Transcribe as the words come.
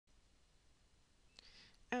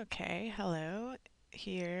Okay, hello.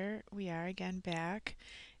 Here we are again back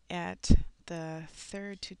at the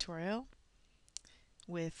third tutorial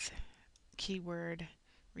with keyword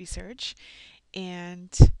research.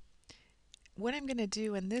 And what I'm going to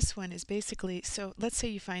do in this one is basically, so let's say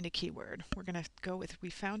you find a keyword. We're going to go with, we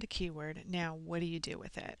found a keyword. Now, what do you do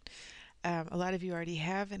with it? A lot of you already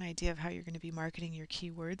have an idea of how you're going to be marketing your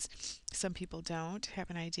keywords. Some people don't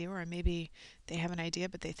have an idea, or maybe they have an idea,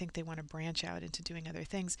 but they think they want to branch out into doing other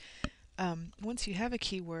things. Once you have a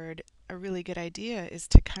keyword, a really good idea is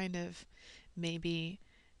to kind of maybe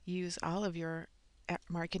use all of your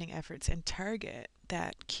marketing efforts and target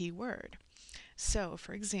that keyword. So,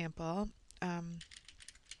 for example, um,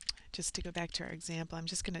 just to go back to our example, I'm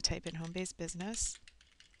just going to type in home-based business,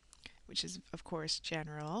 which is, of course,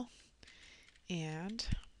 general, and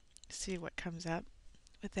see what comes up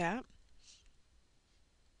with that.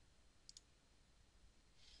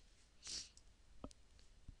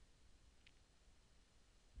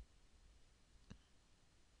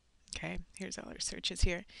 Okay, here's all our searches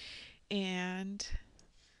here. And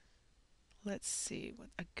let's see what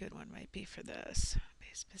a good one might be for this.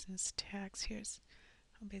 Home-based business tax. Here's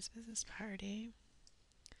home-based business party.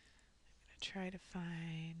 I'm going to try to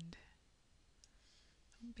find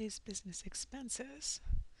home-based business expenses.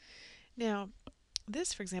 Now,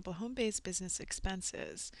 this, for example, home-based business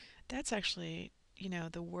expenses, that's actually,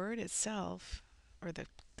 the word itself, or the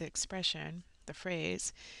expression, the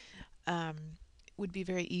phrase, um, would be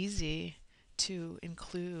very easy to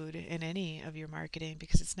include in any of your marketing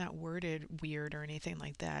because it's not worded weird or anything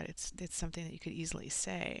like that. It's something that you could easily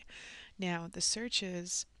say. Now, the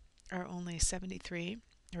searches are only 73,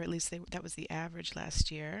 or at least that was the average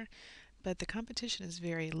last year, but the competition is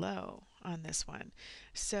very low on this one.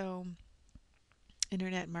 So,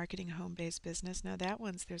 internet marketing home-based business, now that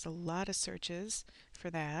one's, there's a lot of searches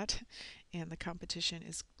for that, and the competition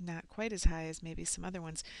is not quite as high as maybe some other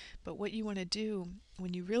ones. But what you want to do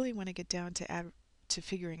when you really want to get down to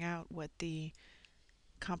figuring out what the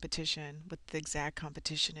competition, what the exact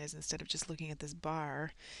competition is, instead of just looking at this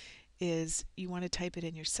bar, is you want to type it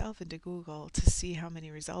in yourself into Google to see how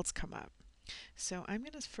many results come up. So I'm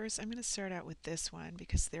going to start out with this one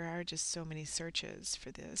because there are just so many searches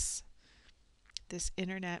for this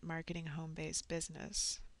internet marketing home-based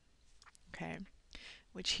business. Okay,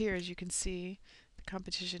 which here, as you can see, the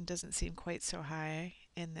competition doesn't seem quite so high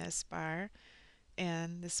in this bar,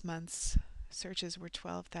 and this month's searches were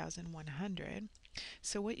 12,100.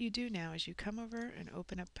 So what you do now is you come over and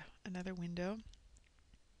open up another window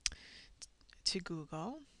to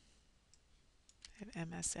Google. I have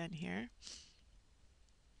MSN here,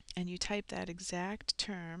 and you type that exact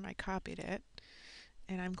term. I copied it,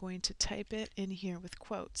 and I'm going to type it in here with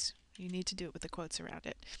quotes. You need to do it with the quotes around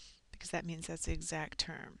it because that means that's the exact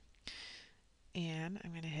term. And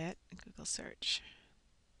I'm going to hit Google search.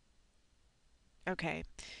 Okay,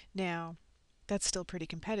 now that's still pretty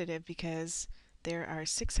competitive because there are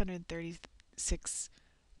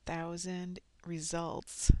 636,000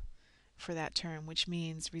 results for that term, which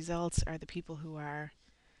means results are the people who are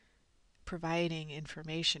providing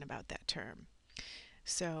information about that term.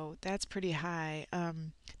 So that's pretty high.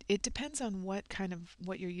 It depends on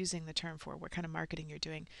what you're using the term for, what kind of marketing you're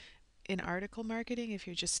doing. In article marketing, if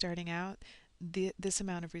you're just starting out, this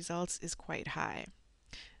amount of results is quite high.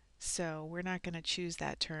 So we're not going to choose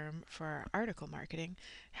that term for our article marketing.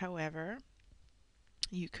 However,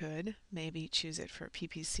 you could maybe choose it for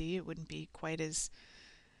PPC. It wouldn't be quite as,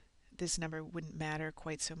 this number wouldn't matter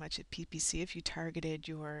quite so much at PPC if you targeted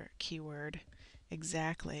your keyword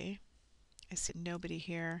exactly. I said nobody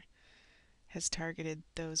here has targeted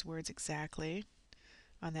those words exactly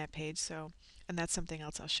on that page. So, and that's something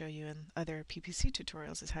else I'll show you in other PPC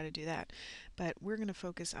tutorials is how to do that. But we're going to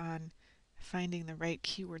focus on finding the right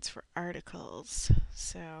keywords for articles.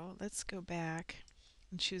 So let's go back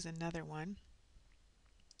and choose another one.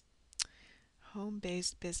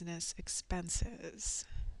 Home-based business expenses.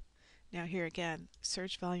 Now here again,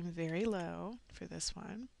 search volume very low for this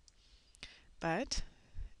one, but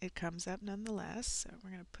it comes up nonetheless. So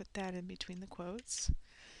we're going to put that in between the quotes.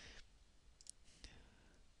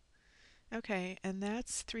 Okay, and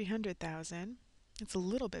that's 300,000. It's a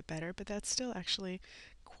little bit better, but that's still actually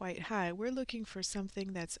quite high. We're looking for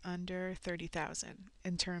something that's under 30,000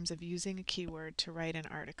 in terms of using a keyword to write an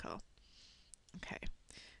article. Okay,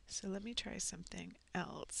 so let me try something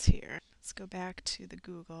else here. Let's go back to the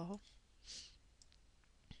Google.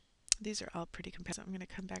 These are all pretty competitive. I'm going to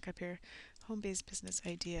come back up here. Home-based business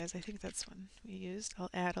ideas. I think that's one we used. I'll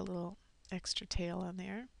add a little extra tail on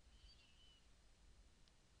there.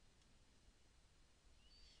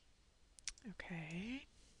 Okay.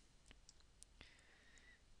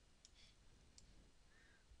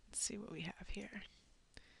 see what we have here.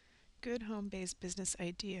 Good home-based business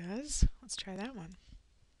ideas. Let's try that one.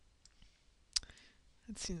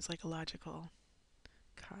 That seems like a logical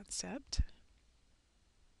concept.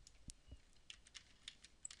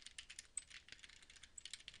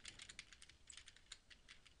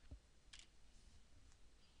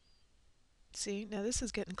 See, now this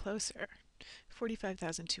is getting closer.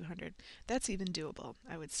 45,200. That's even doable,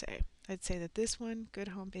 I would say. I'd say that this one, good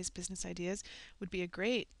home-based business ideas, would be a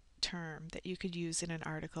great term that you could use in an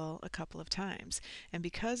article a couple of times. And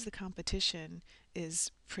because the competition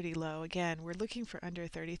is pretty low, again, we're looking for under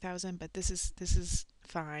 30,000, but this is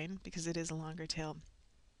fine because it is a longer tail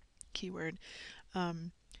keyword.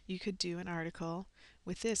 You could do an article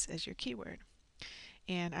with this as your keyword.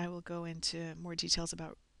 And I will go into more details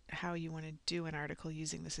about how you want to do an article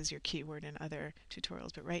using this as your keyword in other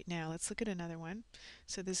tutorials. But right now, let's look at another one.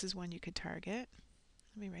 So this is one you could target.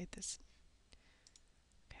 Let me write this.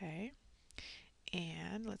 Okay.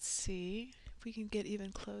 And let's see if we can get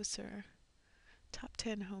even closer. Top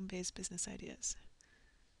 10 home-based business ideas.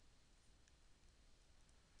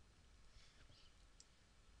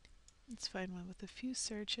 Let's find one with a few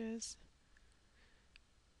searches.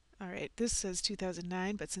 All right, this says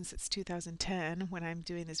 2009, but since it's 2010 when I'm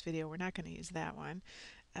doing this video, we're not going to use that one.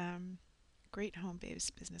 Great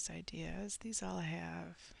home-based business ideas. These all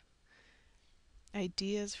have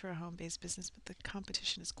ideas for a home-based business, but the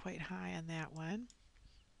competition is quite high on that one.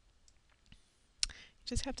 You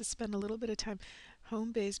just have to spend a little bit of time.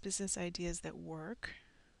 Home-based business ideas that work.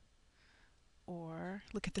 Or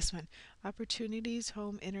look at this one, opportunities,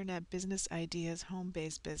 home internet business ideas,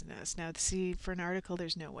 home-based business. Now, see, for an article,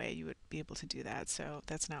 there's no way you would be able to do that, so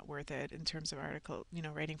that's not worth it in terms of article,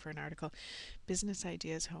 writing for an article. Business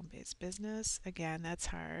ideas, home-based business. Again, that's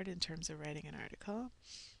hard in terms of writing an article.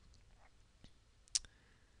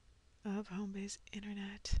 Of home-based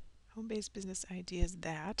internet, home-based business ideas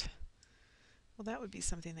that, well, that would be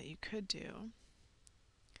something that you could do.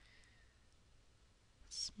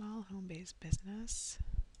 Small home-based business.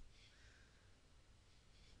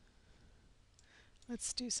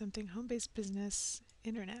 Let's do something home-based business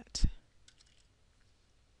internet.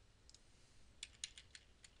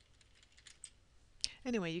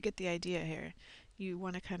 Anyway, you get the idea here. You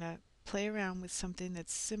want to kind of play around with something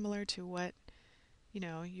that's similar to what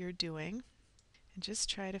you're doing, and just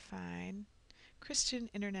try to find Christian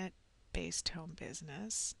internet-based home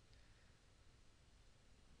business.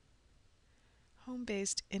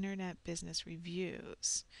 Home-based internet business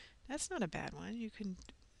reviews. That's not a bad one. You can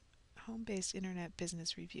home-based internet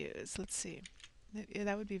business reviews. Let's see.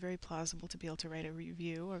 That would be very plausible to be able to write a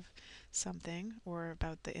review of something or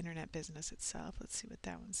about the internet business itself. Let's see what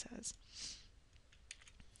that one says.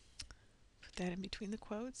 Put that in between the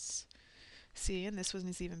quotes. See, and this one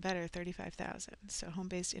is even better, 35,000. So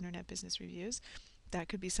home-based internet business reviews. That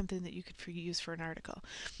could be something that you could use for an article.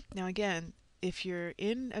 Now again, if you're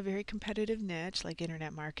in a very competitive niche like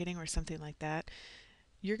internet marketing or something like that,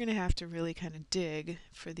 you're going to have to really kind of dig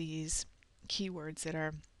for these keywords that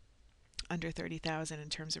are under 30,000 in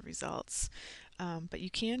terms of results. But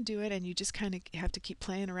you can do it, and you just kind of have to keep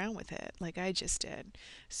playing around with it like I just did.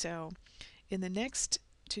 So in the next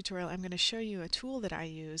tutorial, I'm going to show you a tool that I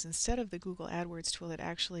use instead of the Google Adwords tool that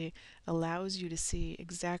actually allows you to see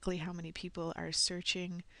exactly how many people are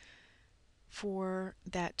searching for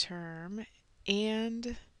that term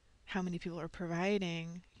and how many people are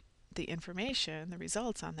providing the information, the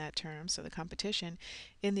results on that term, so the competition,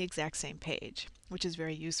 in the exact same page, which is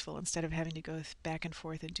very useful instead of having to go back and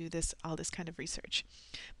forth and do all this kind of research.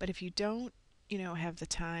 But if you don't, have the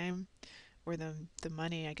time or the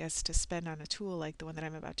money, I guess, to spend on a tool like the one that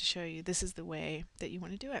I'm about to show you, this is the way that you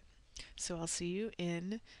want to do it. So I'll see you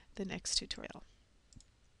in the next tutorial.